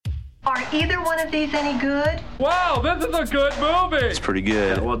either one of these any good? Wow, this is a good movie. It's pretty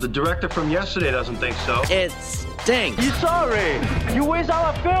good. Yeah, well, the director from yesterday doesn't think so. It stinks. You sorry? You waste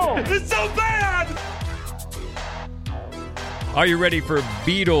our film. It's so bad. Are you ready for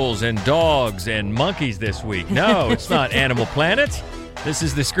beetles and dogs and monkeys this week? No, it's not Animal Planet. This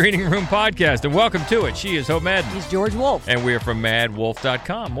is the Screening Room Podcast, and welcome to it. She is Hope Madden. He's George Wolf. And we're from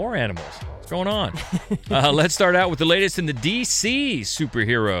madwolf.com. More animals. What's going on? Let's start out with the latest in the DC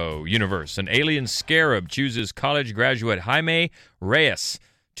superhero universe. An alien scarab chooses college graduate Jaime Reyes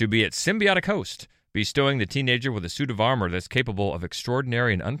to be its symbiotic host, bestowing the teenager with a suit of armor that's capable of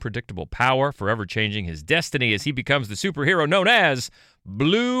extraordinary and unpredictable power, forever changing his destiny as he becomes the superhero known as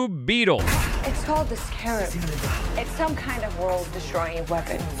Blue Beetle. It's called the Scarab. It's some kind of world-destroying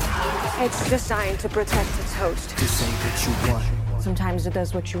weapon. It's designed to protect its host. To say what you want. Sometimes it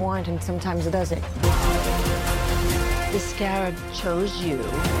does what you want, and sometimes it doesn't. The Scarab chose you,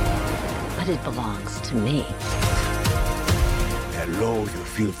 but it belongs to me. That love you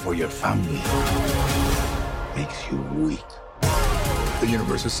feel for your family makes you weak. The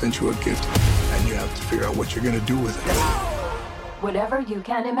universe has sent you a gift, and you have to figure out what you're going to do with it. Whatever you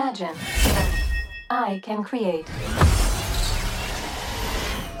can imagine, I can create.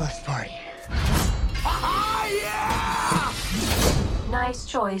 Let's party. Nice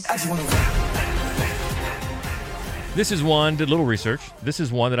choice. This is one, did a little research. This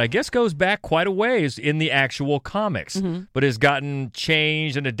is one that I guess goes back quite a ways in the actual comics, but has gotten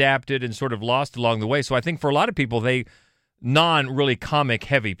changed and adapted and sort of lost along the way. So I think for a lot of people, non-really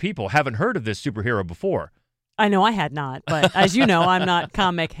comic-heavy people, haven't heard of this superhero before. I know I had not, but as you know, I'm not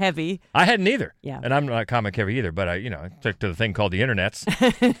comic heavy. I hadn't either. Yeah. And I'm not comic heavy either, but I took to the thing called the internets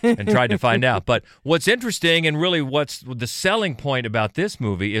and tried to find out. But what's interesting and really what's the selling point about this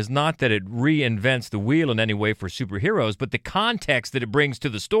movie is not that it reinvents the wheel in any way for superheroes, but the context that it brings to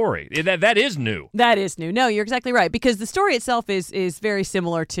the story. That is new. That is new. No, you're exactly right, because the story itself is very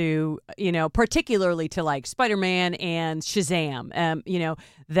similar to, particularly to like Spider-Man and Shazam.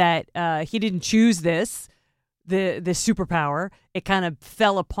 That he didn't choose this. The superpower, it kind of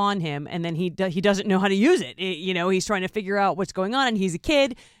fell upon him, and then he doesn't know how to use it. He's trying to figure out what's going on, and he's a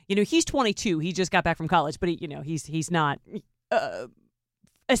kid. He's 22. He just got back from college, but he's not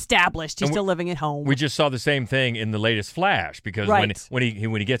established. He's still living at home. We just saw the same thing in the latest Flash, because when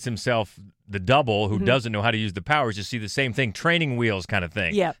he gets himself the double who doesn't know how to use the powers, you see the same thing, training wheels kind of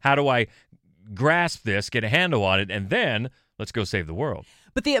thing. Yeah. How do I grasp this, get a handle on it, and then let's go save the world.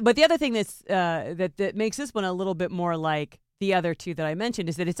 But the other thing that makes this one a little bit more like the other two that I mentioned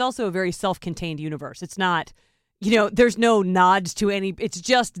is that it's also a very self-contained universe. It's not, there's no nods to any. It's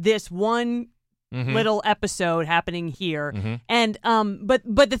just this one little episode happening here, and but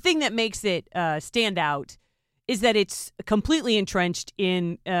the thing that makes it stand out is that it's completely entrenched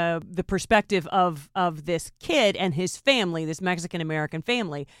in the perspective of this kid and his family, this Mexican American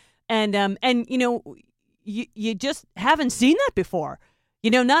family, and you just haven't seen that before.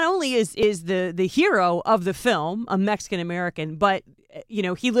 Not only is the hero of the film a Mexican-American, but,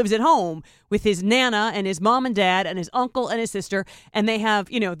 he lives at home with his Nana and his mom and dad and his uncle and his sister, and they have,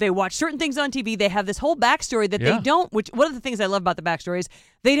 they watch certain things on TV. They have this whole backstory that they don't, which one of the things I love about the backstory is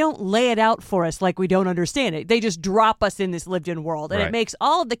they don't lay it out for us like we don't understand it. They just drop us in this lived-in world, and it makes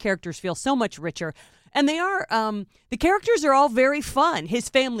all of the characters feel so much richer. And they are, the characters are all very fun. His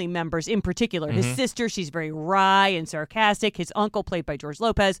family members in particular. His sister, she's very wry and sarcastic. His uncle, played by George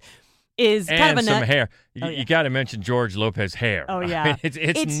Lopez, is kind of a nut. And some hair. You got to mention George Lopez's hair. Oh, yeah. I mean,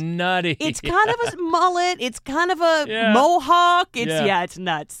 it's nutty. It's kind of a mullet. It's kind of a mohawk. It's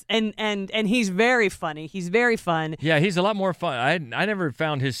nuts. And he's very funny. He's very fun. Yeah, he's a lot more fun. I never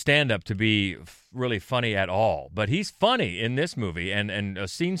found his stand-up to be really funny at all, but he's funny in this movie and a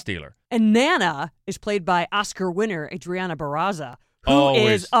scene stealer. And Nana is played by Oscar winner Adriana Barraza, who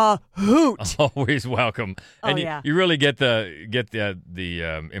Always. is a hoot. Always welcome. And yeah. you really get the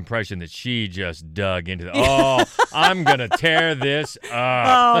impression that she just dug into I'm going to tear this up.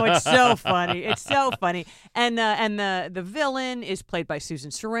 Oh, it's so funny. It's so funny. And the villain is played by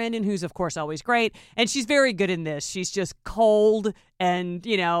Susan Sarandon, who's of course always great, and she's very good in this. She's just cold and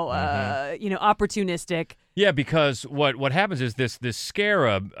opportunistic. Yeah, because what happens is this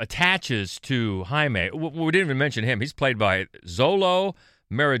scarab attaches to Jaime. We didn't even mention him. He's played by Xolo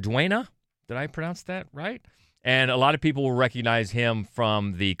Maridueña. Did I pronounce that right? And a lot of people will recognize him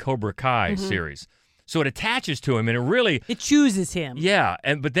from the Cobra Kai series. So it attaches to him, and it chooses him. Yeah,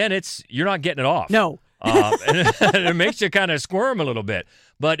 but then you're not getting it off. No. And it makes you kind of squirm a little bit.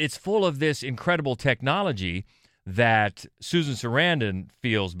 But it's full of this incredible technology that Susan Sarandon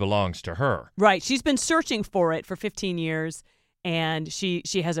feels belongs to her. Right. She's been searching for it for 15 years, and she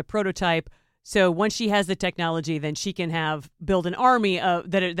has a prototype. So once she has the technology, then she can build an army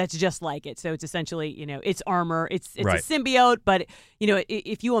that's just like it. So it's essentially, it's armor. It's Right. a symbiote, but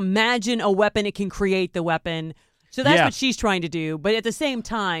if you imagine a weapon, it can create the weapon. So that's what she's trying to do. But at the same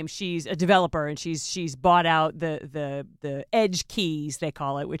time, she's a developer, and she's bought out the edge keys, they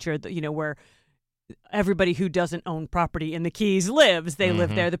call it, which are where everybody who doesn't own property in the keys lives. They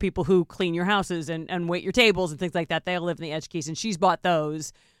live there. The people who clean your houses and wait your tables and things like that, they all live in the edge keys, and she's bought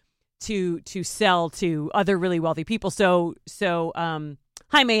those to sell to other really wealthy people. So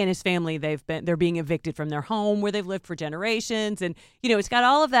Jaime and his family, they're being evicted from their home where they've lived for generations, and it's got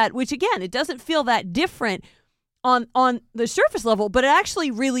all of that, which again, it doesn't feel that different on the surface level, but it actually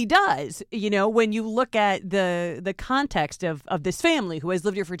really does. When you look at the context of this family who has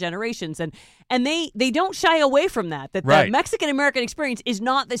lived here for generations, and they don't shy away from that. That Right. the Mexican American experience is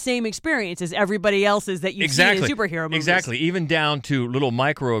not the same experience as everybody else's that you see in superhero movies. Exactly, even down to little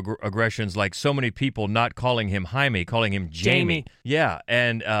microaggressions, like so many people not calling him Jaime, calling him Jamie. Yeah,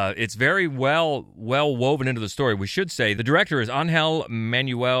 and it's very well woven into the story. We should say the director is Angel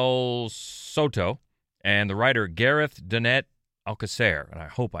Manuel Soto, and the writer Gareth Donnet Alcacer, and I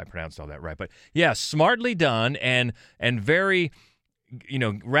hope I pronounced all that right. But yeah, smartly done and very,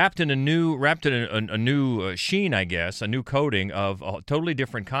 wrapped in a new sheen, I guess, a new coating of a totally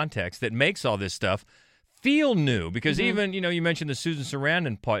different context that makes all this stuff feel new. Because even you mentioned the Susan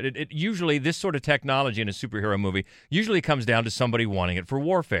Sarandon part. It usually, this sort of technology in a superhero movie usually comes down to somebody wanting it for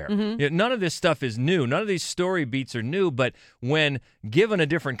warfare. None of this stuff is new. None of these story beats are new. But when given a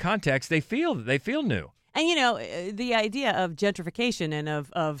different context, they feel new. And, the idea of gentrification and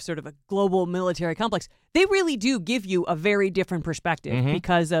of sort of a global military complex, they really do give you a very different perspective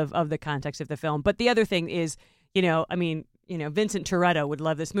because of the context of the film. But the other thing is, Vincent Toretto would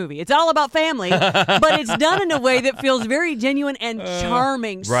love this movie. It's all about family, but it's done in a way that feels very genuine and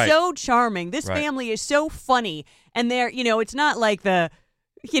charming. Right. So charming. This Right. family is so funny. And it's not like the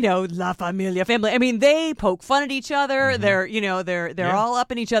La Familia family. I mean, they poke fun at each other. They're all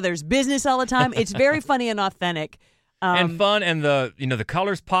up in each other's business all the time. It's very funny and authentic. And fun, and the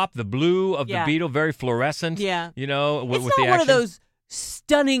colors pop. The blue of the Beetle, very fluorescent. Yeah, with it's the not action. one of those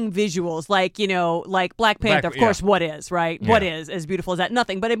stunning visuals like Black Panther. Of course, what is right? Yeah. What is as beautiful as that?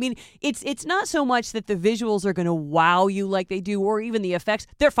 Nothing. But I mean, it's not so much that the visuals are going to wow you like they do, or even the effects.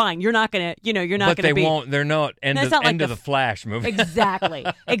 They're fine. You're not going to. You're not going to be. But they won't. They're not. End of the Flash movie. Exactly.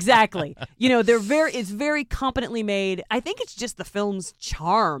 It's very competently made. I think it's just the film's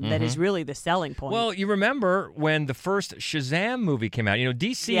charm that is really the selling point. Well, you remember when the first Shazam movie came out?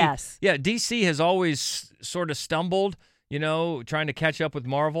 DC. Yes. Yeah, DC has always sort of stumbled, trying to catch up with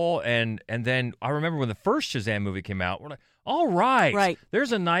Marvel, and then I remember when the first Shazam movie came out, we're like, all right,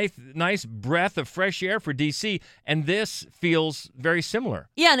 there's a nice breath of fresh air for DC, and this feels very similar.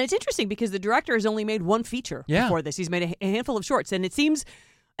 Yeah, and it's interesting because the director has only made one feature before this. He's made a handful of shorts, and it seems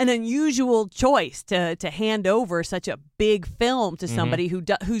an unusual choice to hand over such a big film to somebody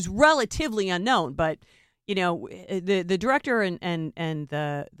who's relatively unknown, but the director and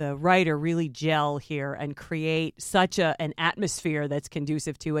the writer really gel here and create such an atmosphere that's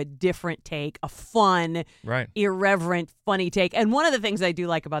conducive to a different take, a fun, irreverent, funny take. And one of the things I do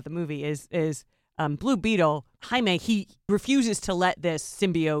like about the movie is Blue Beetle, Jaime, he refuses to let this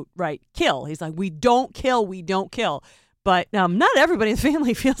symbiote kill. He's like, we don't kill. But not everybody in the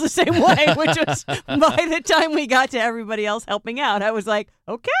family feels the same way, which was by the time we got to everybody else helping out, I was like,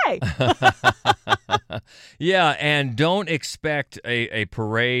 okay. Yeah, and don't expect a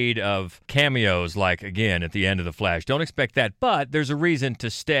parade of cameos like, again, at the end of The Flash. Don't expect that, but there's a reason to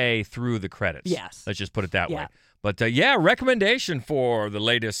stay through the credits. Yes. Let's just put it that way. But, recommendation for the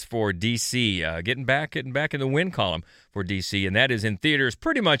latest for DC. Getting back in the win column for DC, and that is in theaters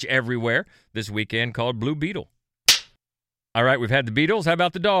pretty much everywhere this weekend, called Blue Beetle. All right, we've had the Beatles. How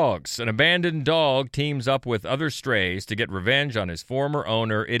about the dogs? An abandoned dog teams up with other strays to get revenge on his former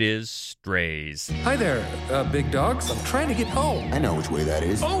owner. It is Strays. Hi there, big dogs. I'm trying to get home. I know which way that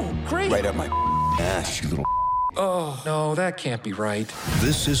is. Oh, great. Right up my ass, you little. Oh, no, that can't be right.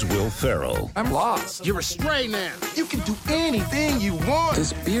 This is Will Ferrell. I'm lost. You're a stray now. You can do anything you want.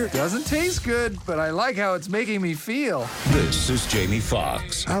 This beer doesn't taste good, but I like how it's making me feel. This is Jamie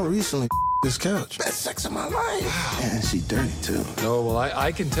Foxx. I recently this couch. Best sex of my life. And she dirty, too. Oh, well,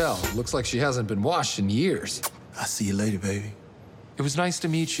 I can tell. Looks like she hasn't been washed in years. I'll see you later, baby. It was nice to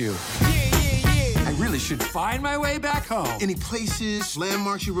meet you. I really should find my way back home. Any places,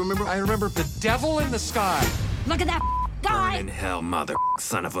 landmarks you remember? I remember the devil in the sky. Look at that guy. Burn in hell, mother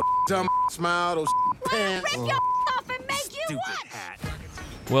son of a Dumb smile, those pants. Rip your off and make you what? hat.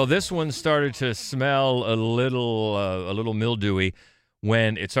 Well, this one started to smell a little mildewy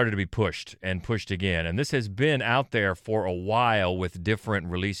when it started to be pushed and pushed again. And this has been out there for a while with different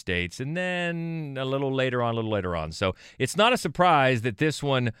release dates, and then a little later on. So it's not a surprise that this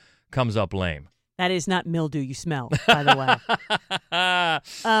one comes up lame. That is not mildew you smell, by the way. Yeah,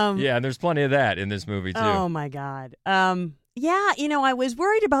 and there's plenty of that in this movie, too. Oh, my God. Yeah, I was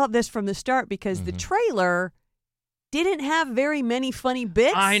worried about this from the start because the trailer didn't have very many funny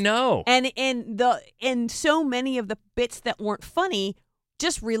bits. I know. And so many of the bits that weren't funny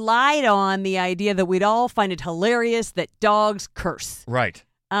just relied on the idea that we'd all find it hilarious that dogs curse. Right.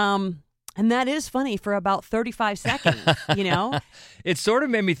 And that is funny for about 35 seconds, It sort of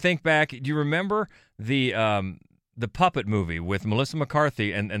made me think back. Do you remember the Puppet movie with Melissa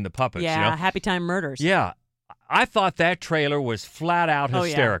McCarthy and the puppets? Yeah, Happy Time Murders. Yeah. I thought that trailer was flat out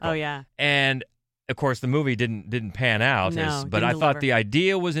hysterical. Oh, yeah. And of course, the movie didn't pan out, but I thought the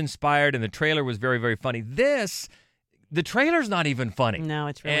idea was inspired and the trailer was very, very funny. The trailer's not even funny. No,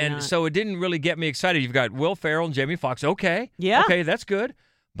 it's really not. And so it didn't really get me excited. You've got Will Ferrell and Jamie Foxx. Okay. Yeah. Okay, that's good.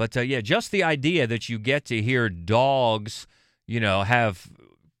 But, just the idea that you get to hear dogs, have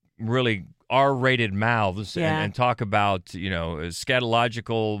really R-rated mouths and talk about,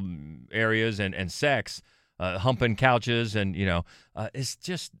 scatological areas and sex, humping couches, and it's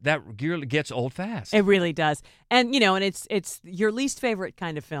just that really gets old fast. It really does, and and it's your least favorite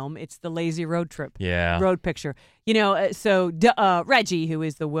kind of film. It's the lazy road trip, road picture. So Reggie, who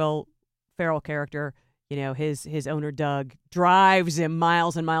is the Will Ferrell character, his owner Doug drives him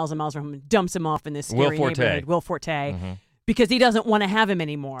miles and miles and miles from home, and dumps him off in this scary neighborhood. Will Forte. Mm-hmm. Because he doesn't want to have him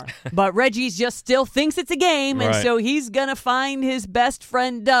anymore. But Reggie's just still thinks it's a game, and so he's going to find his best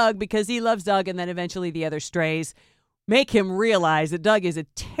friend Doug because he loves Doug, and then eventually the other strays make him realize that Doug is a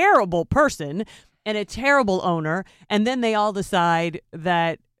terrible person and a terrible owner, and then they all decide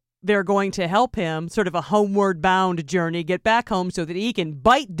that they're going to help him, sort of a homeward bound journey, get back home so that he can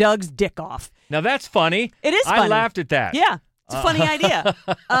bite Doug's dick off. Now that's funny. It is funny. I laughed at that. Yeah. It's a funny idea.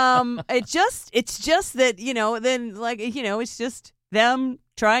 It's just that, it's just them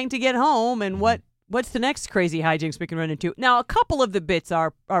trying to get home, and what's the next crazy hijinks we can run into. Now, a couple of the bits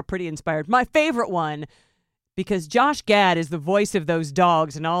are pretty inspired. My favorite one, because Josh Gad is the voice of those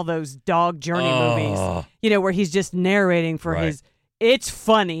dogs in all those dog journey movies, where he's just narrating for his. It's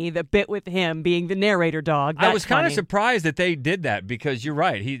funny, the bit with him being the narrator dog. That's I was kind funny. of surprised that they did that because you're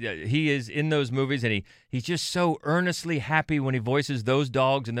right. He is in those movies, and he's just so earnestly happy when he voices those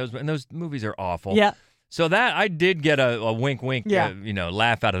dogs, and those movies are awful. Yeah. So that I did get a wink,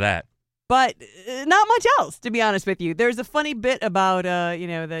 laugh out of that. But not much else, to be honest with you. There's a funny bit about,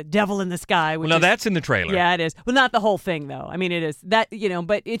 the devil in the sky. Which that's in the trailer. Yeah, it is. Well, not the whole thing, though. I mean, it is that,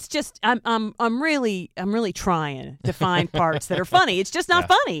 but it's just I'm really trying to find parts that are funny. It's just not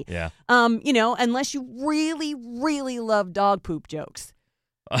funny. Yeah. Unless you really, really love dog poop jokes.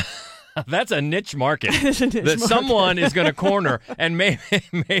 That's a niche market that someone is going to corner, and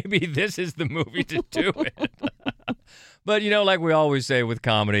maybe this is the movie to do it. But, like we always say with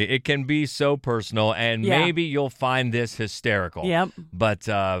comedy, it can be so personal, and maybe you'll find this hysterical. Yep. But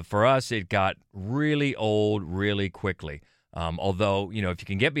for us, it got really old really quickly. Although, if you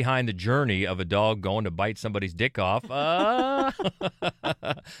can get behind the journey of a dog going to bite somebody's dick off,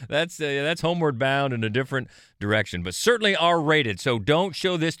 that's homeward bound in a different direction. But certainly R-rated, so don't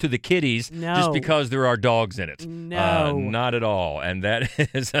show this to the kiddies just because there are dogs in it. No. Not at all. And that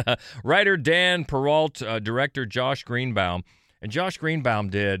is writer Dan Perrault, director Josh Greenbaum. And Josh Greenbaum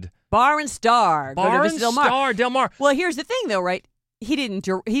did... Bar and Star. Bar and Star, Del Mar. Well, here's the thing, though, right? He didn't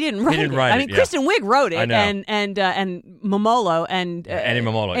write it. I mean, Kristen Wiig wrote it, I know. and Momolo and Annie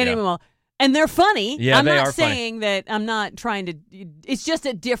Momolo, Momolo, and they're funny. Yeah, I'm they not are saying that. I'm not trying to. It's just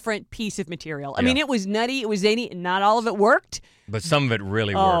a different piece of material. I mean, it was nutty. It was zany. Not all of it worked, but some of it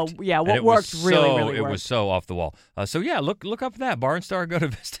really worked. Oh, yeah, what worked really worked. It was so off the wall. Look up for that. Bar and Star, go to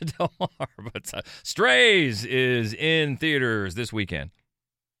Vista Del Mar. But Strays is in theaters this weekend.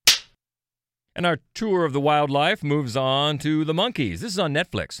 And our tour of the wildlife moves on to The Monkeys. This is on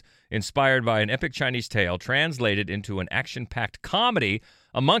Netflix. Inspired by an epic Chinese tale translated into an action-packed comedy,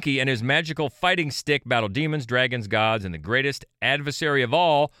 a monkey and his magical fighting stick battle demons, dragons, gods, and the greatest adversary of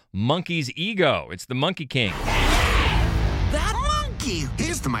all, monkey's ego. It's the Monkey King. That monkey!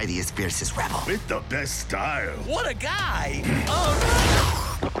 He's the mightiest, fiercest rebel. With the best style. What a guy!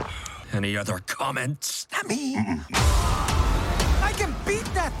 Any other comments? Not me. I can beat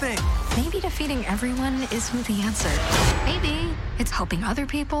that thing! Maybe defeating everyone isn't the answer. Maybe it's helping other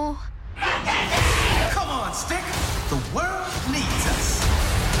people. Come on, Stick! The world needs us!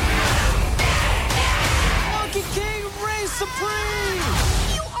 Monkey King reigns supreme!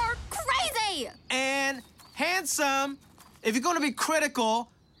 You and handsome. If you're going to be critical,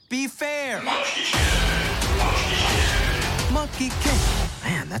 be fair. Monkey King.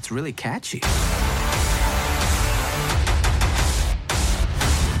 Man, that's really catchy.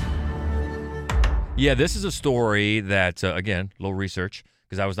 Yeah, this is a story that, again, a little research,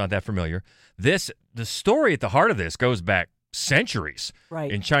 because I was not that familiar. The story at the heart of this goes back centuries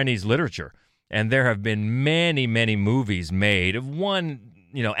in Chinese literature. And there have been many, many movies made of one,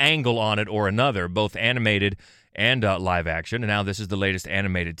 angle on it or another, both animated and live action. And now this is the latest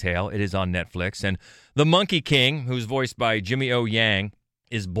animated tale. It is on Netflix. And the Monkey King, who's voiced by Jimmy O. Yang,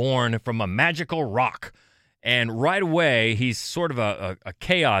 is born from a magical rock. And right away, he's sort of a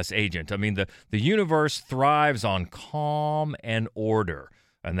chaos agent. I mean, the universe thrives on calm and order.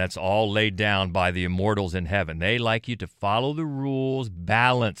 And that's all laid down by the immortals in heaven. They like you to follow the rules,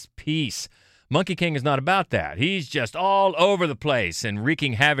 balance, peace. Monkey King is not about that. He's just all over the place and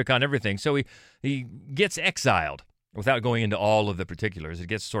wreaking havoc on everything. So he gets exiled. Without going into all of the particulars, it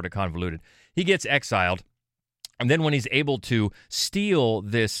gets sort of convoluted. He gets exiled. And then when he's able to steal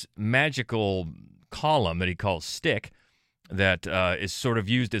this magical column that he calls Stick, that is sort of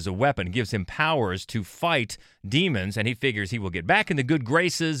used as a weapon, gives him powers to fight demons, and he figures he will get back in the good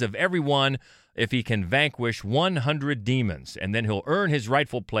graces of everyone if he can vanquish 100 demons, and then he'll earn his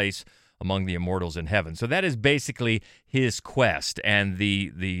rightful place among the immortals in heaven. So that is basically his quest. And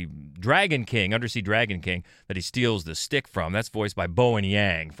the Dragon King, Undersea Dragon King, that he steals the stick from, that's voiced by Bowen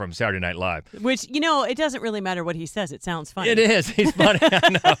Yang from Saturday Night Live. Which, it doesn't really matter what he says. It sounds funny. It is. He's funny.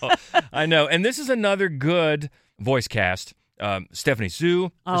 I know. And this is another good voice cast. Stephanie Hsu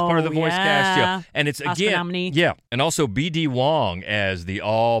is part of the voice cast. Yeah. And it's, again, nominee. Yeah. And also B.D. Wong as the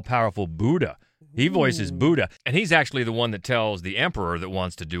all-powerful Buddha. He voices Buddha, and he's actually the one that tells the emperor that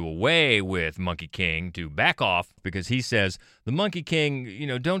wants to do away with Monkey King to back off, because he says, the Monkey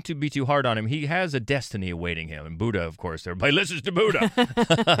King, don't be too hard on him. He has a destiny awaiting him. And Buddha, of course, everybody listens to Buddha.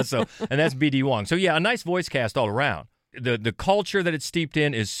 And that's B.D. Wong. So, yeah, a nice voice cast all around. The culture that it's steeped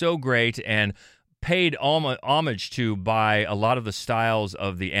in is so great, and paid homage to by a lot of the styles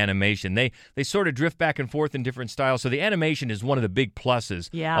of the animation. They sort of drift back and forth in different styles. So the animation is one of the big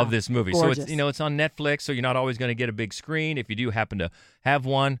pluses of this movie. Gorgeous. So it's on Netflix, so you're not always going to get a big screen. If you do happen to have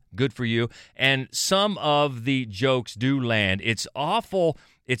one, good for you. And some of the jokes do land. It's awful.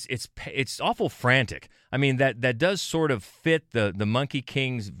 It's awful frantic. I mean, that does sort of fit the Monkey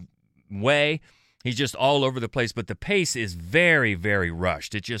King's way. He's just all over the place, but the pace is very, very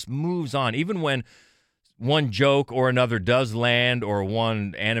rushed. It just moves on. Even when one joke or another does land, or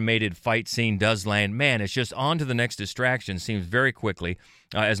one animated fight scene does land, man, it's just on to the next distraction. Seems very quickly.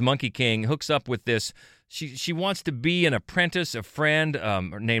 As Monkey King hooks up with this, she wants to be an apprentice, a friend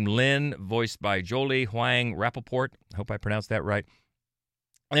named Lynn, voiced by Jolie Huang Rappaport. I hope I pronounced that right.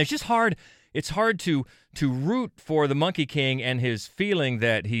 And it's just hard. It's hard to root for the Monkey King and his feeling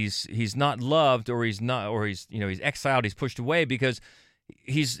that he's not loved, or he's exiled, he's pushed away, because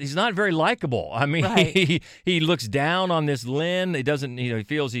he's not very likable. I mean, he looks down on this Lynn. He doesn't, he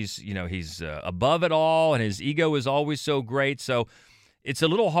feels he's above it all, and his ego is always so great. So it's a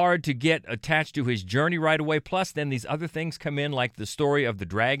little hard to get attached to his journey right away. Plus, then these other things come in, like the story of the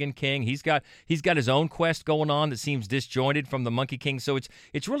Dragon King. He's got his own quest going on that seems disjointed from the Monkey King. So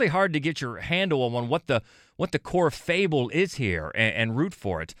it's really hard to get your handle on what the core fable is here and root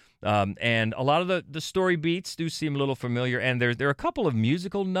for it. And a lot of the story beats do seem a little familiar. And there are a couple of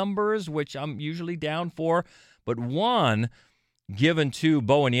musical numbers, which I'm usually down for, but one given to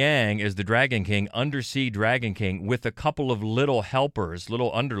Bowen Yang as the Dragon King, Undersea Dragon King, with a couple of little helpers, little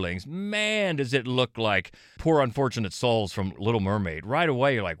underlings. Man, does it look like Poor Unfortunate Souls from Little Mermaid. Right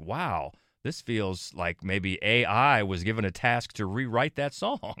away, you're like, wow, this feels like maybe AI was given a task to rewrite that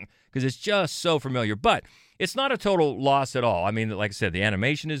song, because it's just so familiar. But it's not a total loss at all. I mean, like I said, the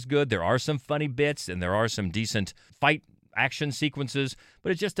animation is good. There are some funny bits, and there are some decent fight action sequences,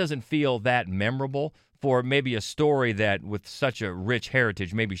 but it just doesn't feel that memorable for maybe a story that, with such a rich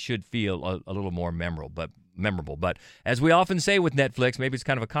heritage, maybe should feel a little more memorable. But as we often say with Netflix, maybe it's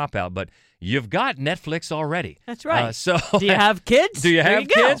kind of a cop-out, but you've got Netflix already. That's right. So do you have kids? Do you have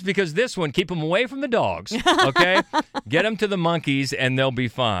kids? Because this one, keep them away from the dogs, okay? Get them to the monkeys, and they'll be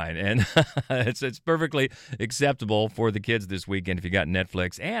fine. And it's perfectly acceptable for the kids this weekend if you got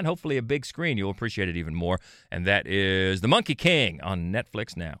Netflix, and hopefully a big screen. You'll appreciate it even more. And that is The Monkey King on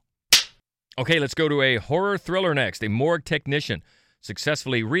Netflix now. Okay, let's go to a horror thriller next. A morgue technician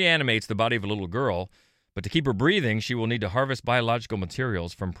successfully reanimates the body of a little girl, but to keep her breathing, she will need to harvest biological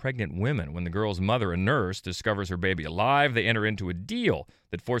materials from pregnant women. When the girl's mother, a nurse, discovers her baby alive, they enter into a deal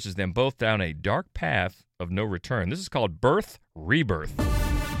that forces them both down a dark path of no return. This is called Rebirth.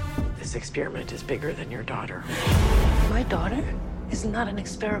 This experiment is bigger than your daughter. My daughter is not an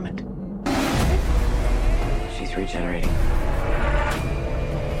experiment. She's regenerating.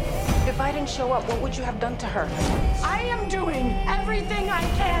 If I didn't show up, what would you have done to her? I am doing everything I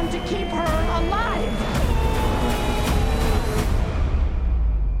can to keep her alive.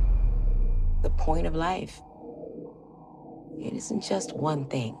 The point of life, it isn't just one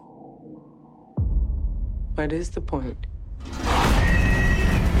thing. What is the point?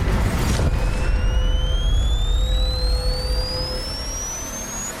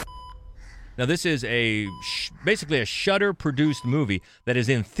 Now, this is basically a Shudder-produced movie that is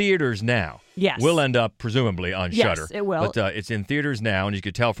in theaters now. Yes. Will end up, presumably, on Shudder. Yes, it will. But it's in theaters now, and you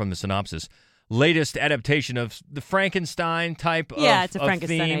could tell from the synopsis. Latest adaptation of the Frankenstein type of Yeah, it's a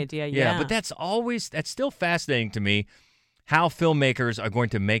Frankenstein theme. idea, yeah. But that's still fascinating to me, how filmmakers are going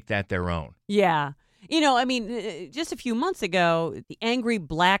to make that their own. Yeah. Just a few months ago, the angry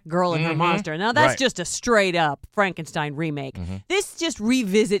black girl and her monster. Now, that's just a straight-up Frankenstein remake. This just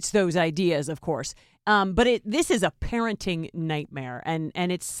revisits those ideas, of course. But this is a parenting nightmare, and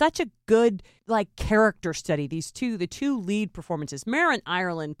it's such a good character study. The two lead performances. Marin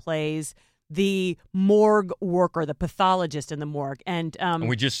Ireland plays the morgue worker, the pathologist in the morgue, and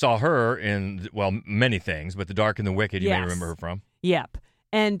we just saw her in many things, but The Dark and the Wicked, you may remember her from. Yep.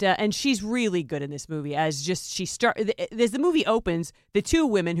 And she's really good in this movie. As the movie opens, the two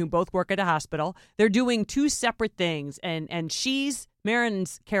women who both work at a hospital, they're doing two separate things, and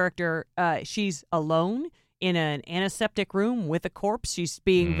Marin's character, she's alone in an antiseptic room with a corpse. She's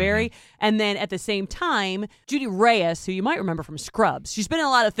being and then at the same time, Judy Reyes, who you might remember from Scrubs, she's been in a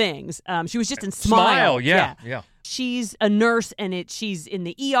lot of things. She was just in Smile. Yeah. She's a nurse, and she's in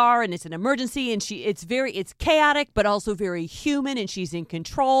the ER, and it's an emergency, and it's chaotic, but also very human, and she's in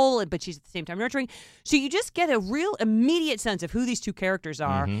control, but she's at the same time nurturing. So you just get a real immediate sense of who these two characters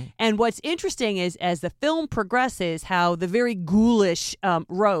are. And what's interesting is, as the film progresses, how the very ghoulish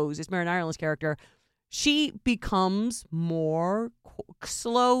Rose, is Marin Ireland's character, she becomes more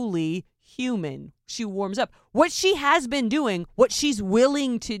slowly human. She warms up. What she has been doing, what she's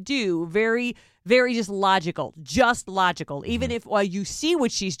willing to do, very, very just logical. Even if while you see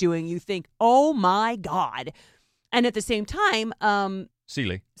what she's doing, you think, oh my God. And at the same time,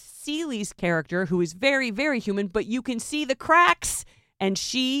 Ceely's character, who is very, very human, but you can see the cracks. And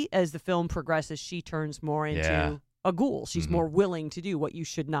she, as the film progresses, she turns more into a ghoul. She's more willing to do what you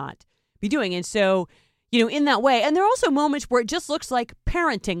should not be doing. And so, in that way, and there are also moments where it just looks like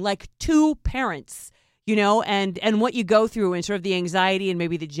parenting, like two parents, and what you go through and sort of the anxiety and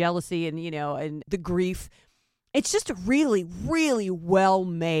maybe the jealousy and, and the grief. It's just a really, really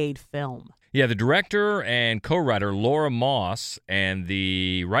well-made film. Yeah, the director and co-writer Laura Moss, and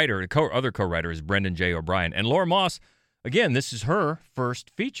the writer, other co-writer is Brendan J. O'Brien. And Laura Moss, again, this is her first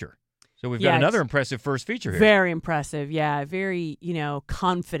feature. So we've got another impressive first feature here. Very impressive, yeah. Very,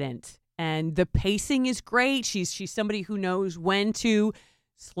 confident. And the pacing is great. She's somebody who knows when to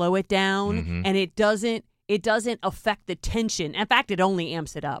slow it down, and it doesn't affect the tension. In fact, it only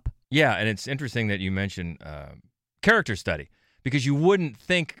amps it up. Yeah, and it's interesting that you mentioned character study, because you wouldn't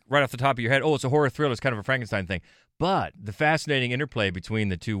think right off the top of your head, it's a horror thriller, it's kind of a Frankenstein thing. But the fascinating interplay between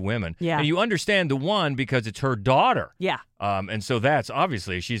the two women. Yeah. And you understand the one because it's her daughter. Yeah. And so that's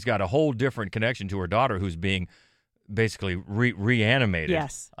obviously, she's got a whole different connection to her daughter, who's being basically reanimated.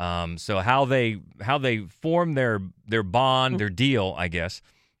 Yes. So how they form their bond, their deal, I guess,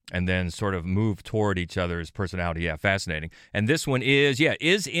 and then sort of move toward each other's personality. Yeah, fascinating. And this one is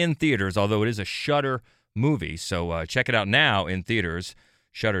in theaters, although it is a Shudder movie. So check it out now in theaters,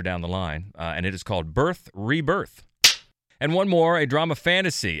 Shudder down the line. And it is called Rebirth. And one more, a drama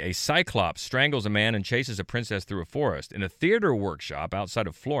fantasy. A cyclops strangles a man and chases a princess through a forest. In a theater workshop outside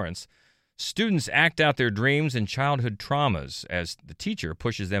of Florence, students act out their dreams and childhood traumas as the teacher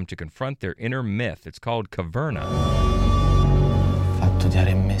pushes them to confront their inner myth. It's called Caverna. Fatto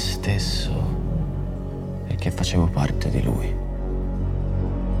odiare me stesso perché facevo parte di lui.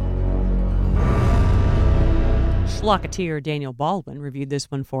 Schlocketeer Daniel Baldwin reviewed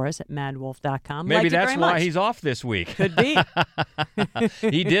this one for us at madwolf.com. Maybe that's why he's off this week. Could be.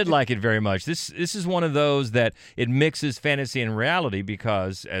 He did like it very much. This is one of those that it mixes fantasy and reality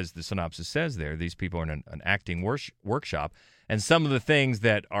because, as the synopsis says there, these people are in an acting workshop, and some of the things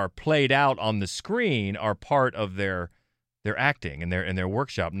that are played out on the screen are part of their acting and their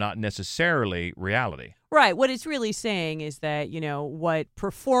workshop, not necessarily reality. Right. What it's really saying is that, what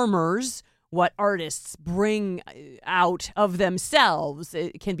performers what artists bring out of themselves.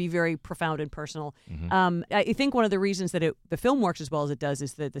 It can be very profound and personal. Mm-hmm. I think one of the reasons that the film works as well as it does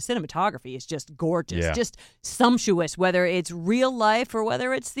is that the cinematography is just gorgeous, just sumptuous, whether it's real life or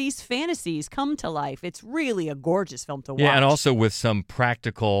whether it's these fantasies come to life. It's really a gorgeous film to watch. Yeah, and also with some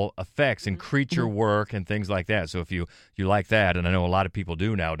practical effects and creature work and things like that. So if you like that, and I know a lot of people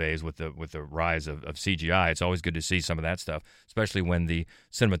do nowadays with the rise of CGI, it's always good to see some of that stuff, especially when the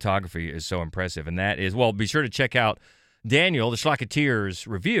cinematography is so impressive. And that is, well, be sure to check out Daniel, the Schlocketeers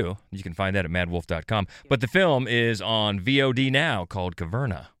review. You can find that at madwolf.com. But the film is on VOD now called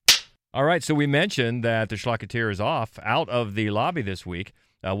Caverna. All right, so we mentioned that the Schlocketeer is out of the lobby this week.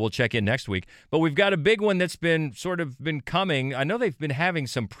 We'll check in next week. But we've got a big one that's been coming. I know they've been having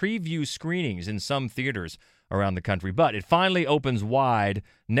some preview screenings in some theaters around the country, but it finally opens wide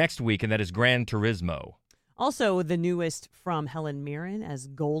next week, and that is Gran Turismo. Also, the newest from Helen Mirren as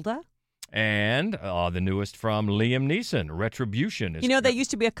Golda. And the newest from Liam Neeson, Retribution. They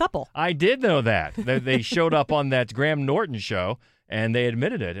used to be a couple. I did know that. They showed up on that Graham Norton show, and they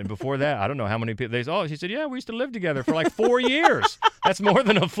admitted it. And before that, I don't know how many people. She said, yeah, we used to live together for like 4 years. That's more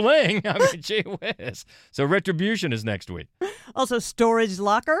than a fling. I mean, gee whiz. So Retribution is next week. Also, Storage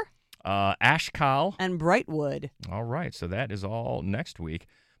Locker. Ashkal. And Brightwood. All right, so that is all next week.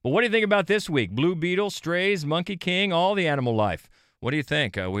 But what do you think about this week? Blue Beetle, Strays, Monkey King, all the animal life. What do you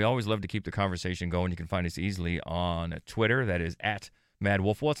think? We always love to keep the conversation going. You can find us easily on Twitter. That is at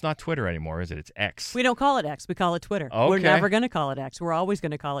MadWolf. Well, it's not Twitter anymore, is it? It's X. We don't call it X. We call it Twitter. Okay. We're never going to call it X. We're always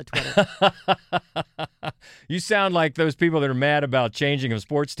going to call it Twitter. You sound like those people that are mad about changing of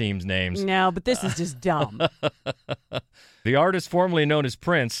sports teams' names. No, but this is just dumb. The artist formerly known as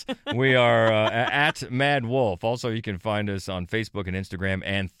Prince. We are at MadWolf. Also, you can find us on Facebook and Instagram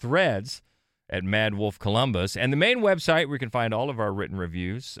and Threads at Mad Wolf Columbus, and the main website where you can find all of our written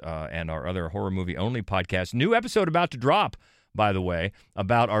reviews and our other horror movie only podcasts. New episode about to drop, by the way,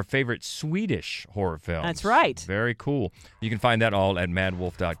 about our favorite Swedish horror films. That's right. Very cool. You can find that all at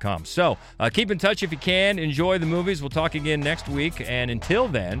madwolf.com. So keep in touch if you can. Enjoy the movies. We'll talk again next week, and until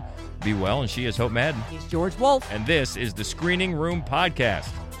then, be well. And she is Hope Madden. He's George Wolf. And this is the Screening Room Podcast.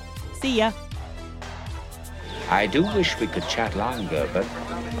 See ya. I do wish we could chat longer, but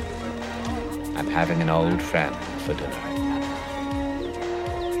I'm having an old friend for dinner.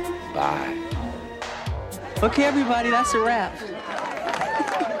 Bye. Okay, everybody, that's a wrap.